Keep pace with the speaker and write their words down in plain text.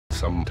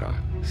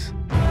sometimes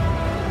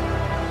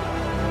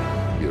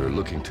you're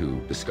looking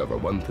to discover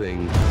one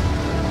thing,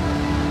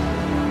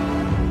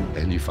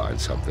 and you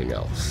find something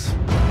else.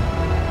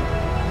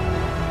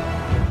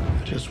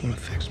 I just want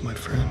to fix my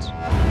friends.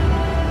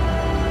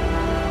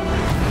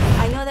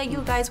 I know that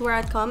you guys were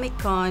at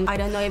Comic-Con. I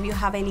don't know if you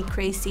have any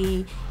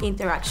crazy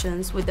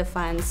interactions with the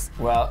fans.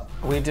 Well,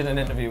 we did an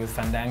interview with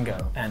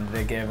Fandango, and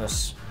they gave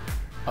us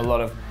a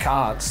lot of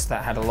cards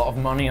that had a lot of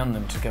money on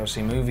them to go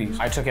see movies.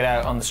 I took it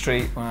out on the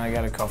street when I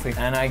got a coffee,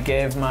 and I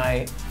gave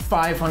my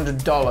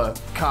 $500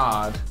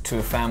 card to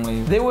a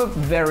family. They were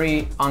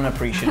very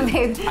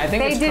unappreciative. I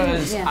think it's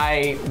because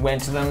I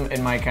went to them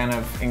in my kind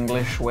of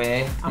English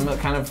way. I'm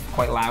kind of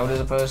quite loud as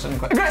a person,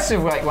 quite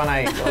aggressive like when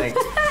I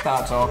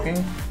start talking,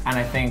 and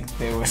I think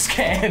they were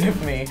scared of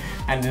me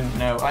and didn't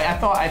know.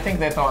 I think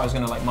they thought I was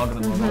gonna mug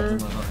them or rob them or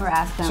something. Or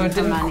ask them so it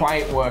didn't for money.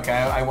 quite work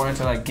out. I wanted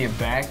to give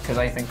back because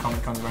I think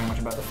Comic-Con's very much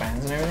about the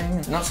fans and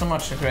everything. Not so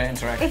much a great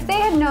interaction. If they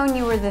had known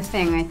you were the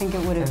thing, I think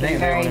it would have been a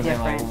very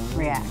different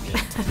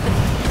reaction.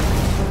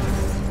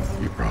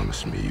 You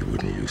promised me you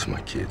wouldn't use my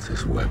kids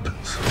as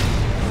weapons.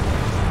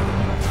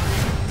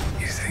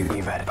 You think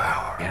you've had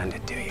power, and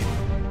it, do you?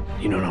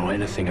 You don't know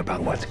anything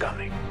about what's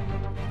coming.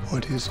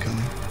 What is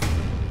coming?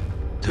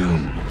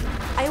 Doom.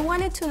 I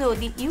wanted to know,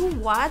 did you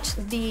watch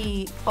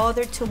the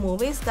other two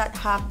movies that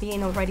have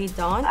been already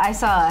done?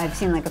 I've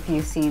seen a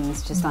few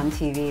scenes just on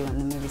TV when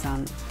the movie's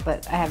on,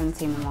 but I haven't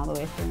seen them all the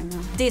way through,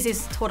 no. This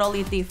is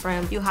totally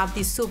different. You have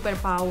these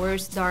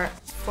superpowers that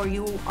for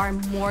you are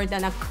more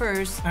than a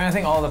curse. And I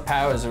think all the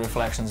powers are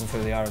reflections of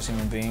who they are as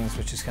human beings,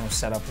 which is kind of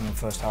set up in the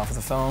first half of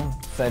the film.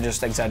 They're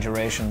just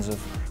exaggerations of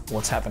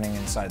what's happening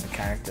inside the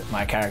character.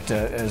 My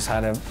character has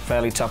had a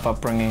fairly tough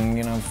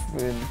upbringing,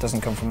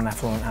 doesn't come from an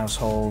affluent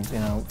household,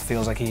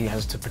 feels like he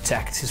has to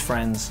protect his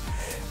friends,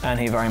 and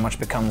he very much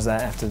becomes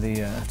that after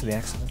the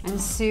accident. And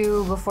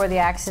Sue, before the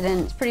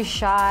accident, is pretty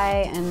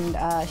shy, and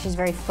she's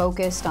very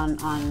focused on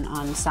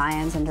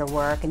science and her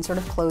work, and sort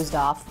of closed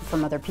off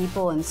from other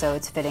people, and so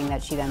it's fitting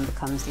that she then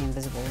becomes the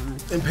Invisible Woman.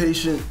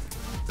 Impatient,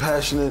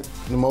 passionate,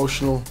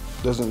 emotional,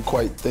 doesn't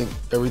quite think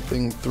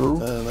everything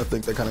through, and I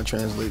think that kind of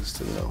translates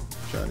to,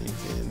 Johnny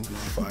in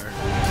Fire.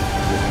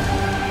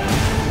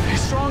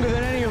 He's stronger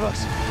than any of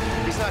us.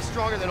 He's not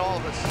stronger than all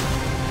of us.